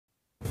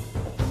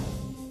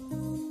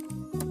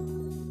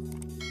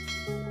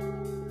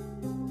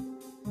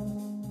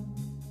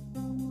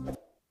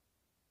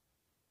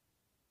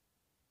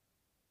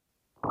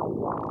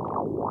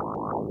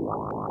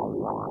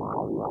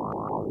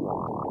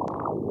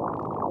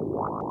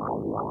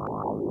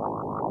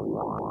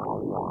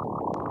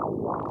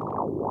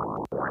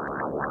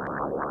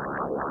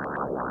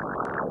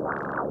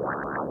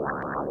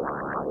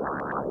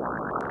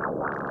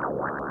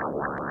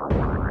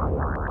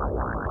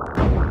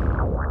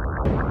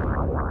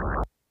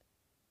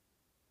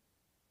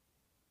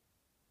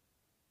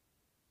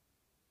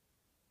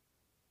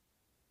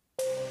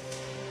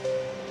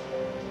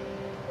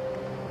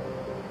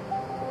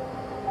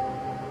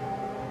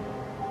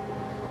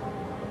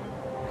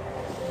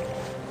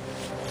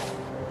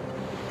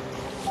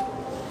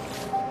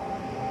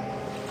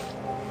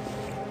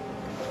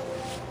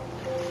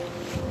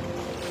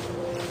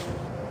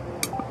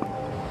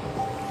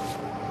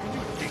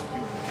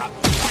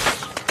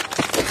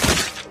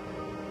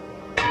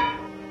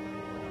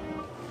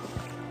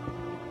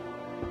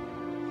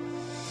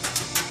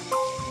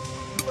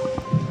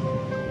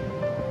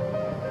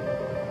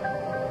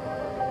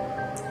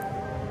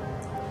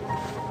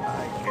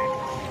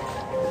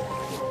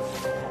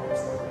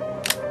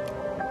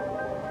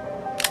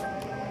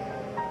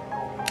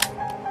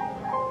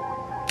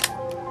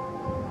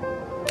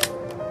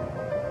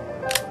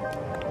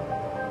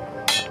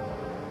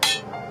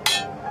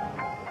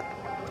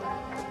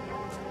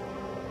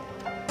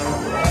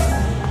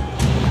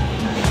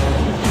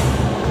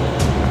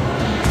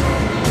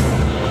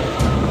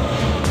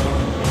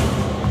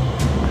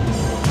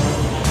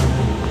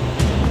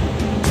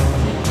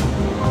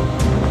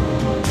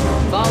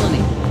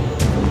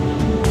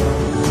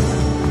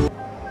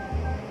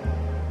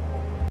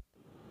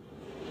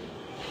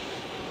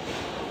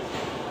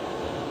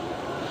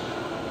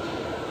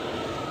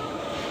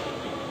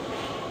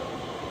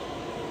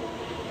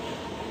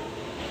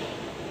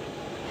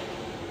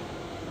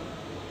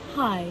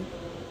Hi,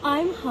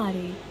 I'm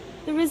Hari,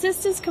 the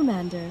Resistance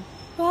Commander.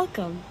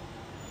 Welcome.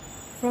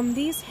 From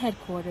these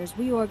headquarters,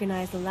 we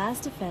organize the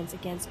last defense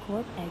against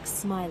CorpX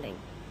Smiling.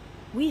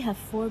 We have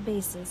 4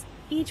 bases.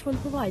 Each one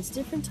provides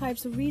different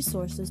types of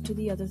resources to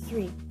the other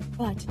 3.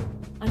 But,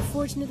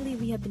 unfortunately,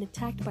 we have been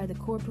attacked by the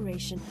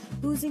corporation,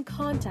 losing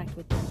contact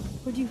with them.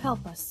 Would you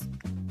help us?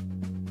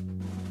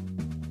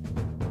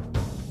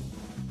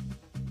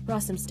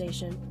 Rossum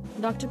Station.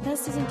 Dr.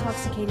 Pest is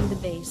intoxicating the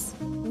base.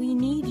 We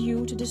need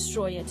you to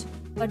destroy it,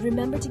 but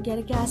remember to get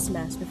a gas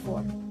mask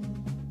before.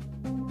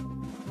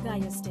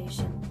 Gaia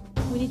Station.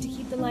 We need to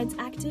keep the lines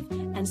active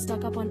and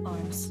stock up on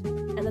arms,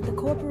 and that the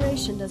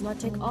corporation does not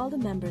take all the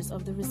members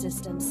of the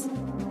Resistance.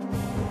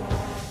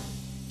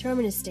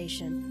 Terminus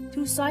Station.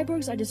 2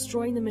 cyborgs are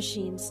destroying the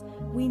machines.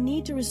 We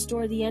need to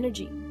restore the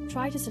energy.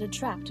 Try to set a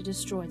trap to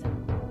destroy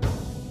them.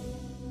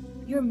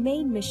 Your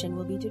main mission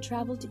will be to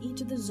travel to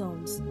each of the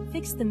zones,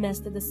 fix the mess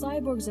that the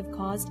cyborgs have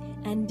caused,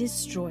 and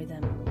destroy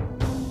them.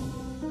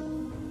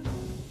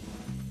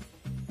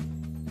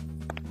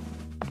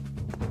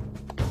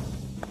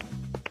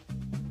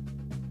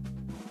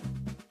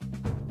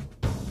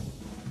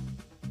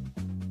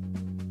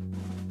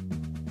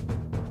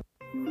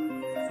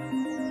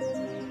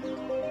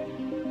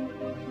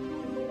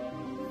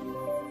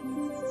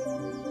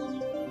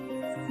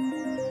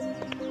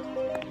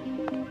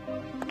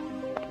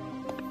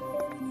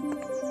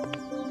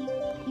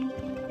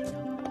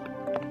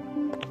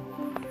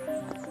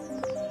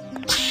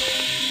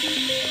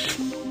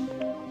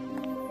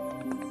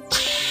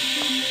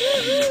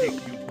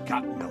 You've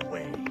gotten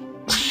away.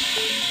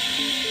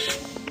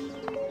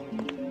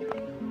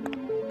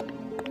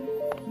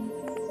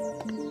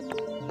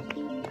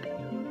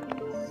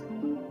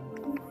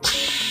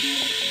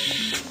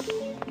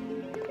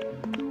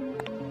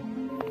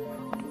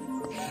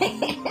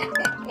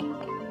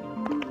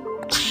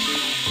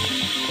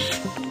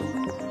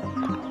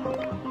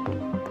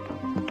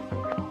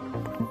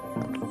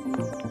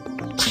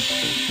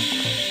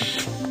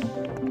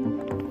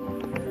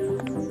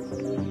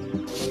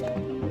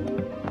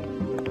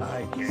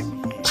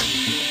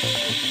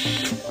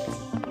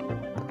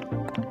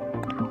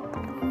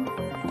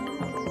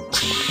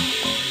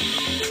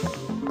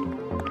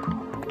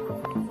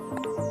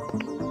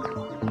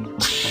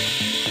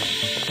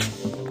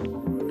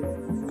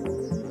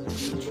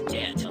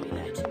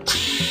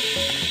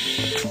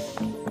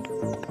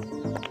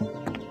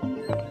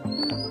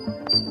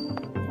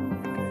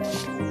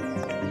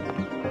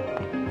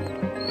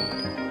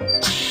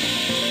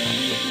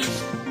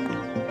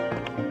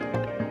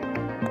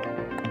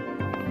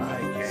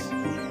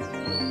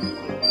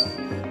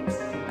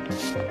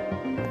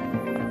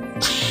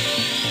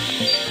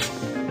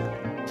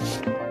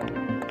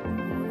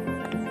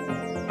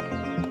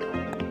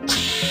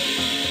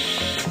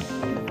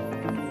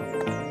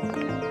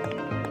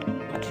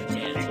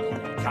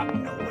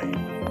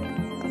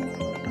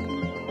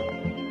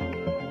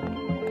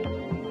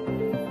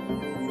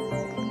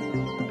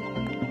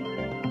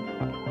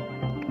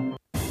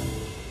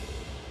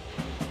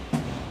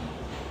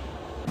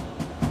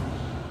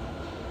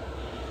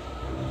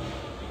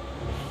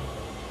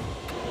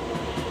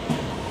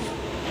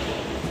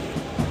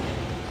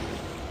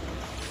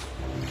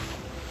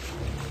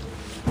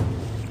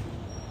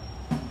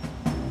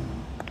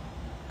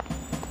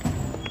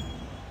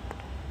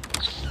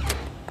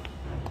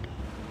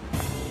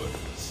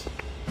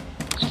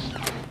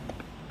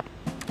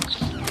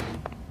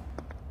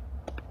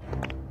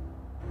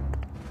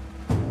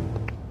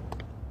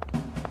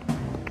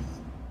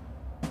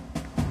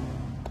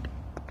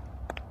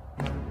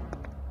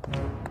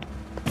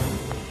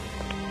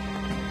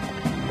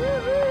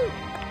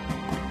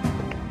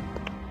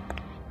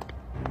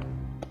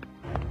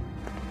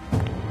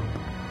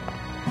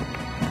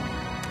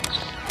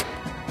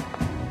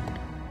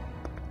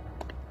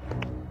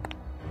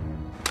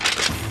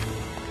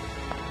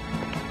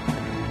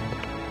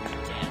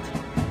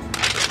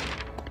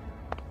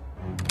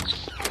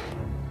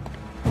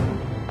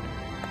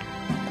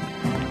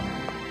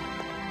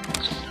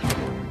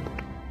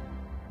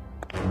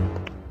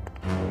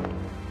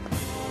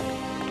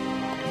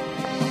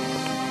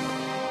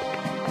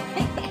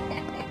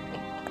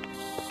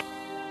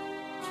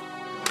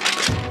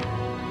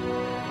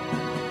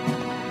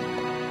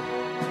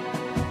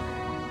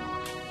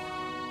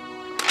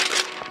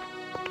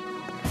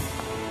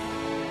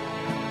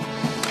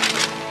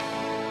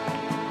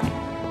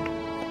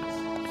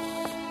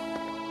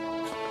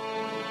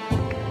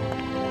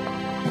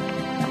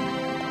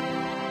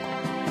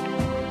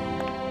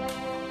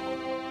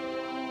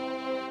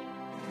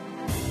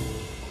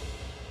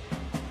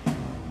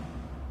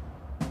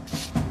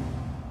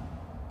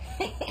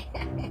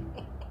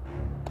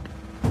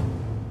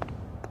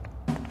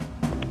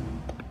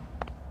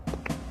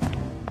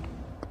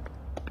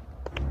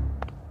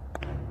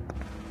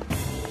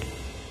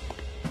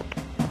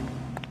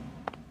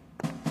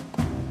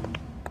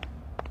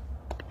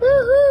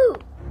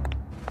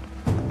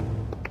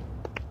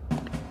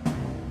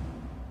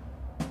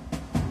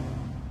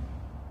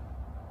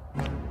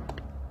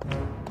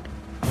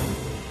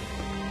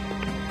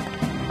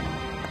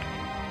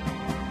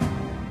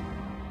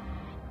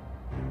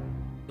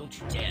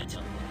 Don't you dare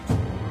tell me that.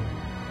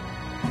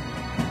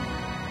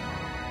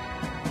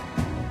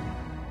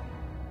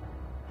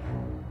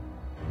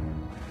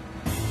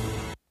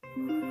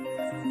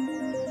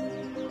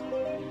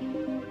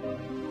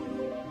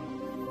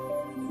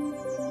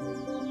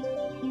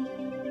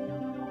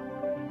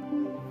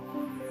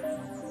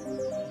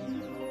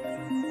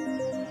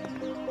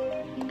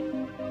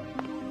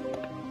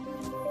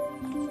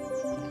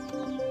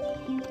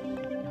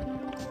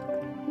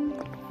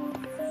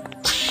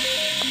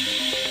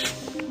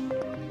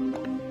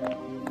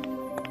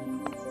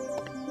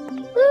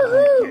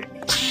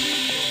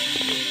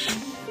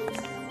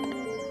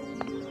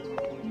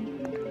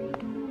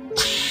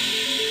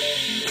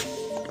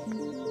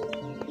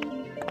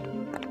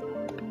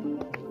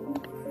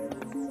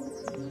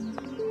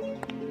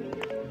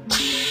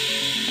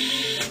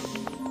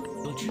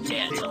 Don't you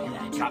dare tell me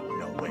that. Got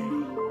no way.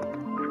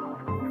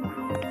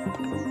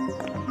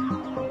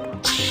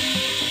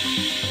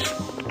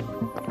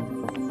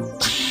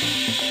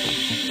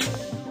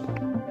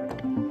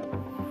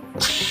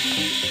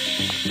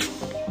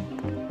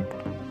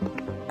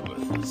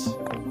 Worthless.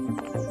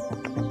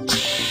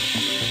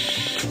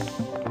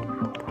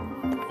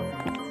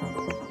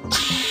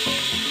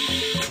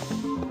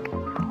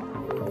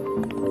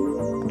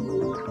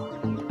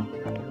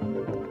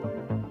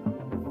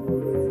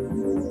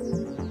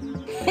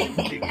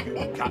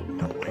 Got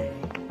no way.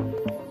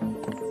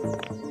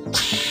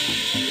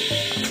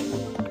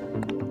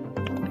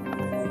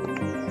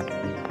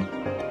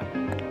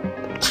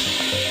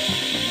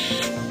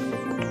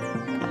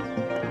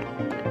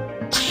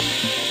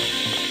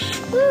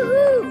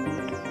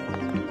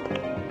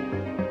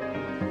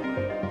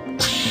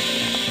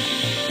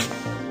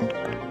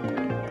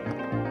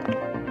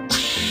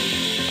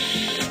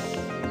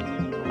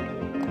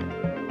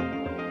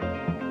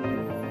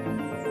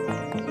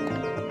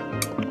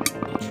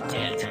 Don't you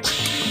dare tell me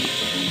that.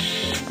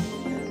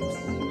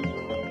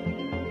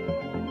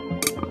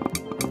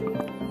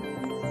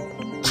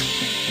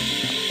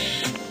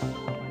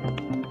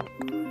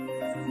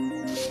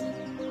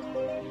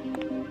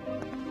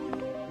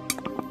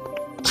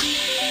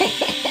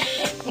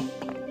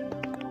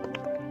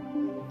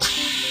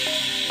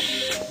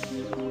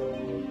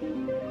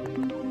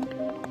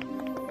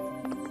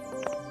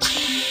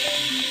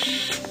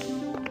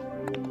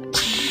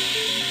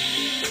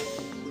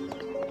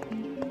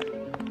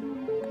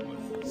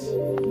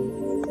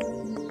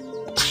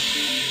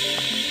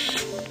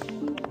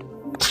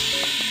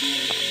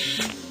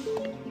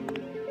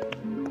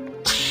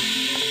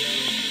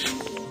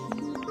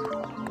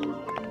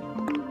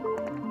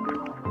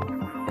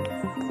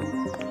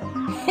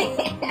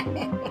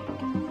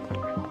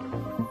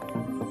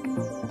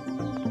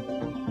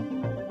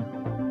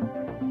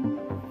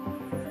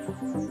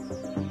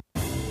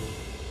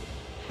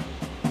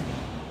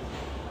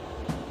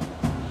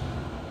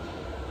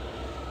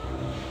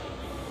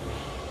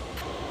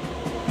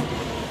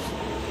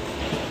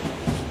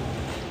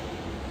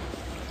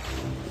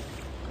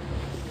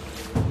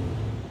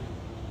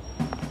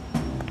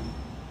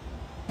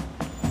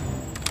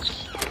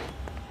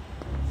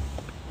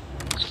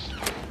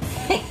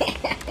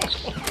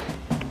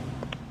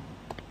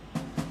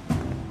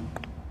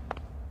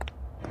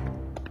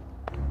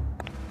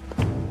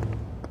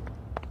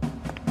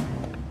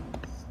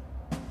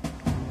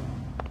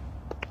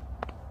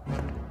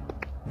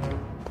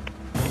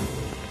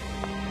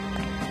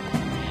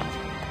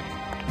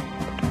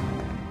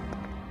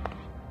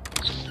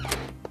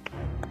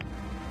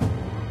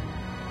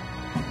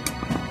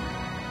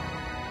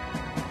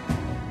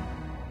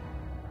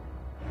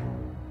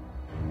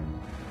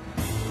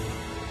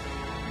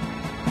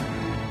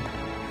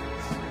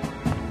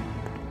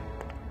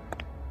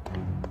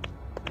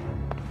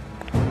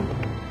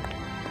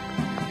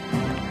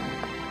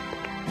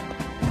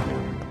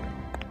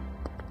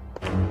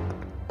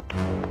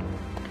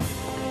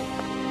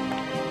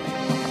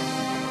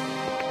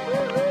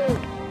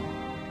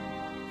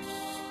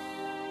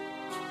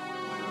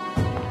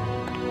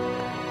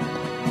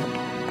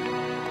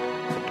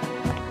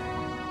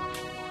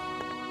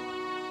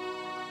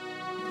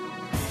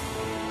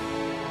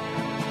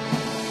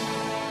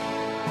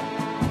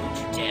 Don't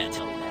you dare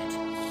tell me that.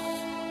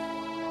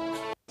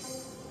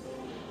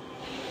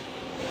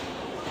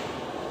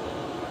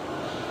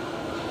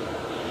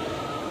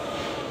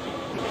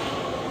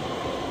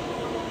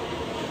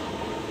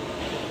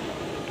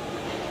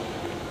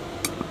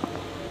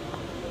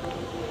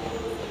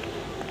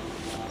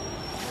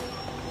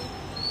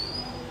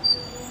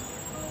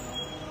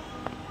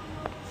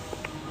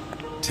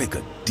 Take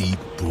a deep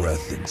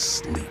breath and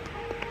sleep.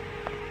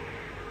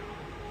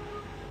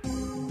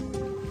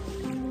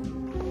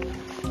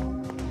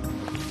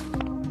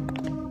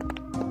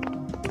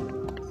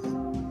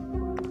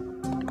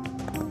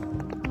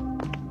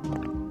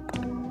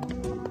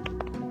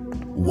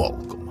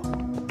 Welcome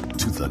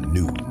to the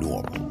new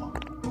normal.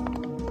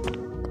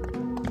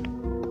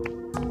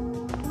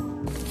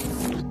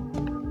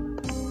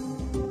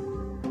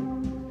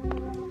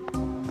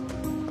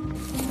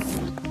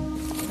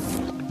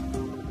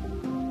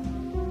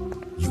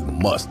 You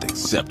must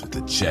accept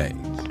the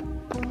change.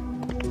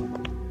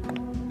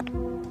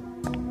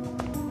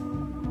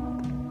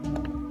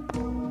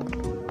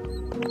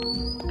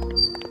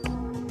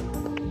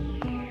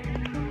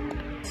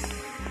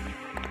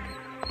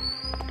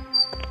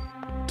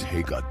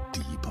 Take a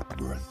deep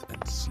breath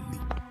and sleep.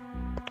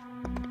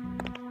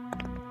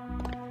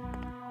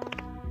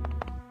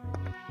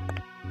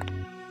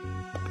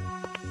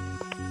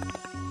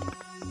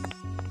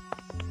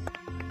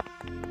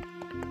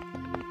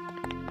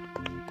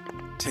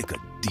 Take a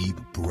deep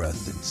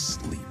breath and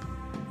sleep.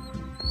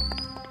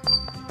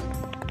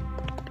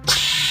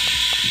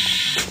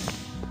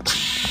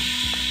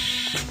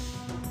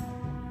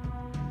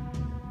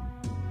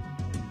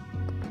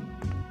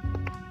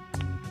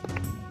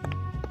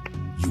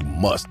 You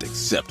must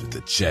accept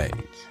the change.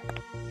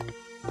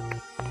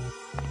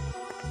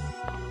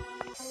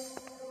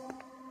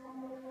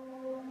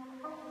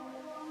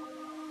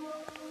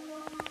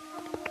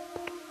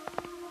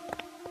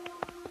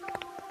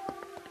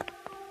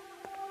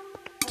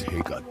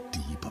 Take a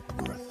deep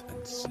breath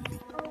and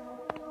sleep.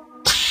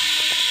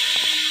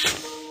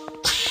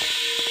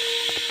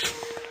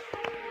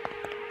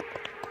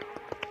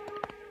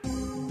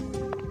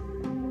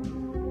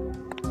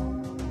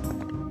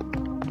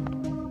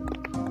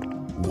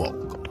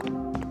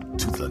 Welcome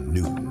to the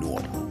new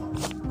normal.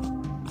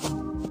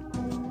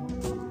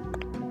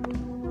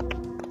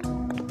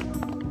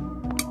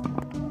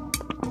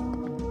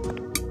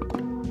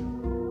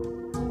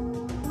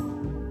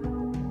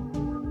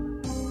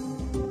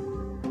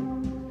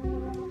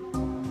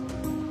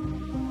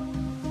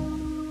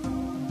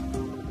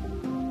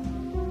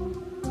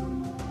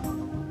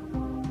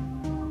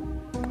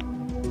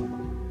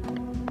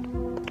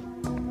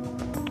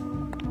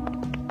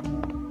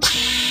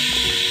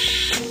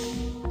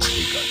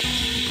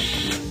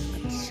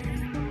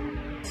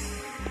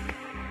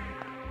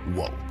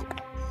 Welcome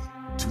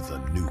to the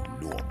new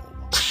normal.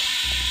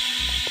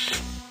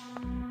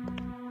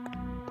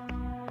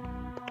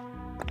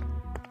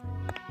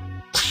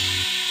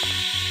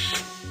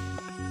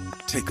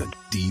 Take a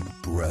deep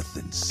breath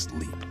and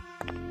sleep.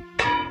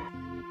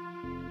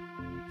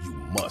 You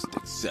must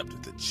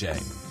accept the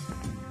change.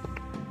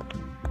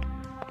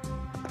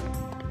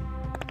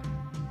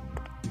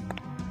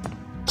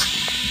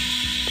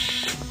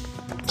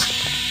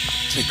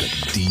 Take a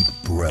deep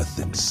breath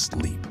and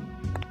sleep.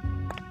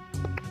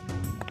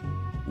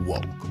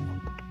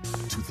 Welcome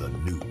to the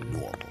new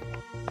normal.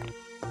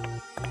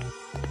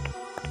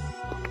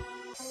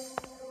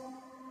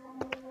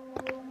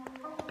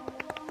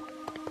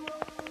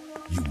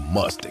 You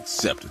must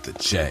accept the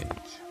change.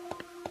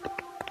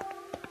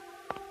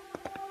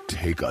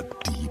 Take a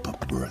deep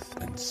breath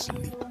and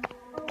sleep.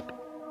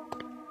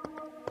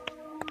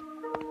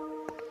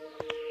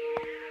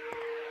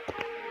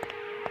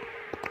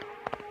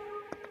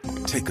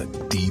 Take a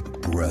deep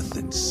breath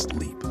and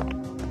sleep.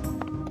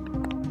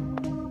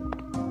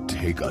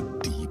 Take a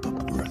deep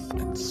breath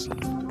and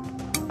sleep.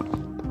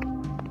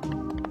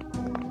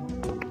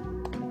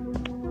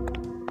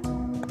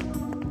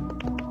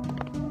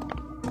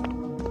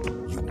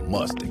 You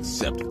must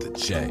accept the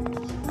change.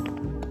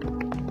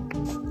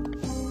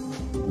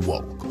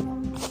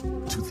 Welcome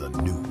to the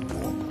new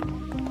normal.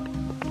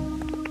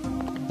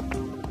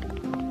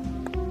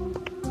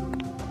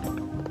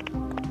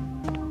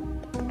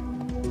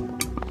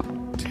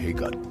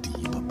 Take a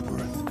deep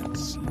breath and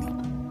sleep.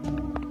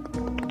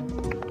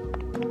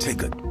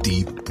 Take a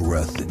deep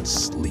breath and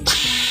sleep.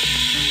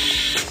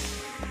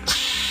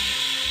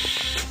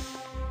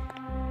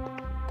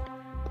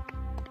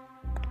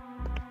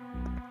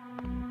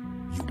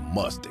 You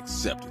must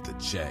accept the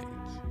change.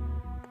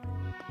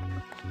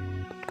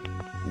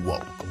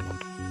 Welcome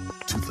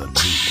to the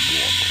new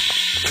normal.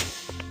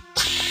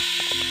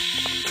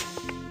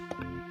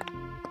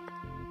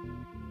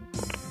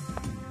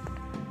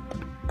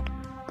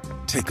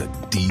 Take a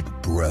deep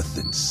breath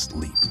and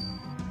sleep.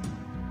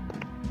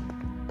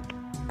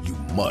 You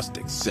must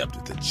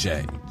accept the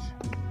change.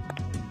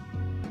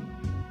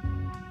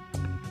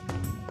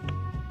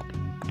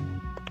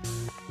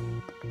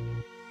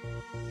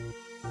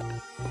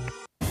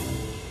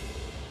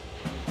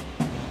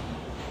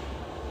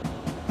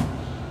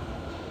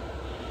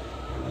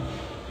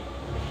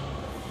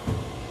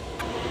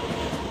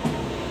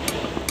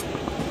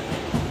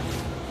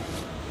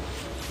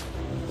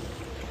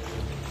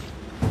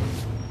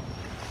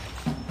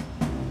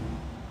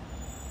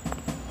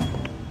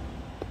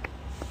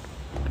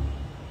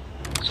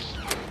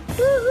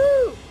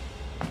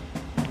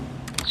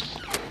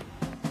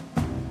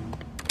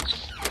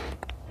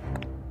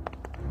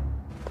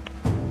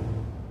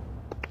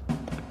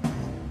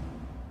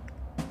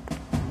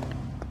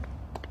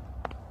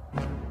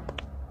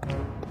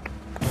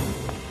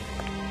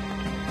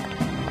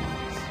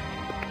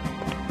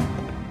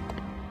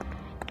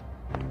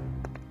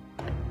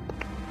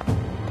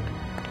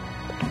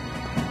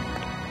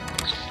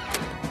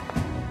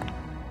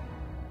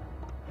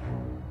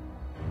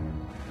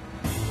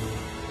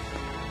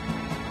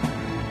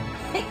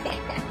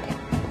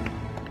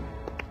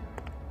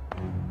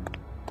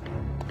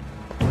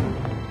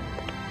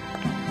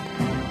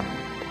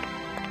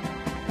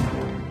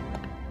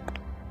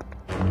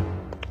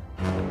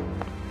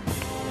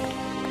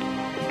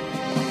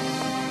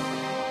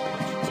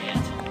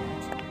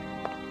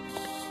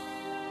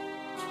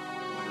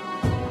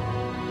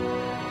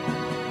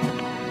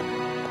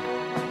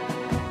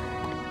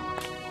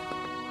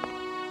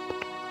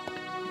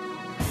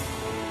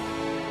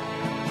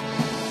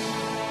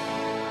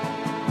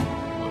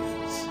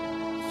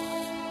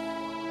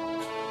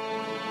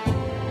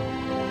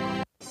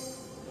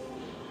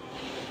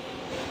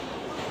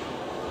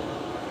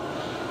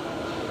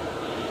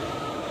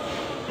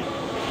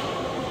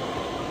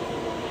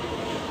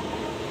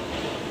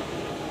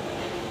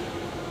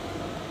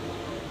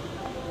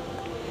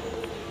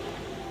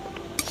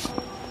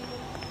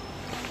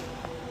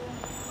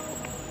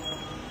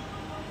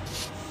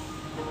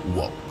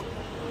 Welcome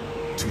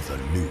to the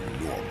new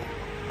normal.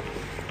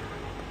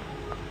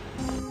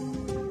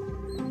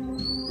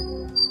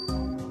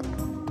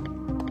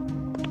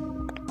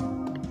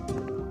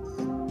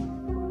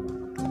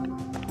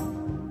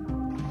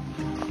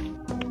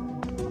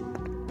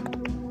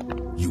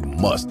 You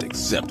must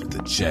accept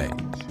the change.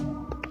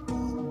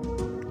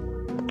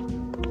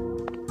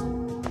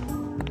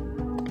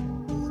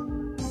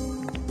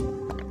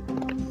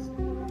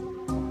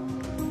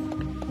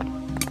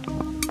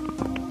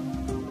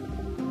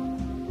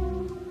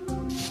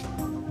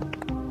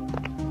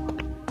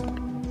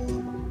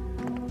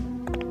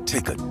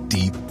 Take a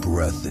deep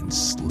breath and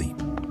sleep.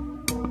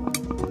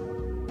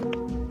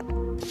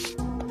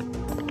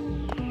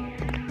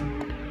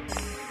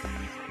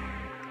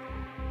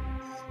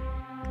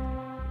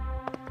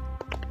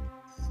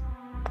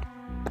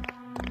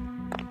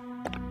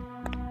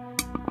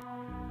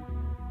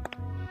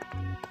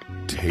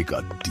 Take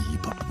a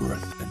deep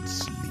breath and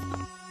sleep.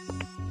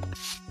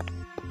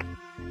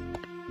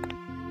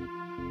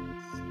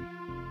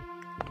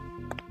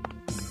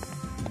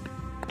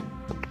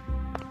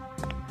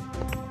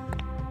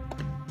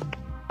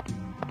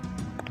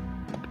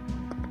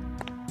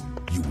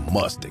 You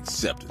must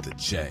accept the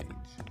change.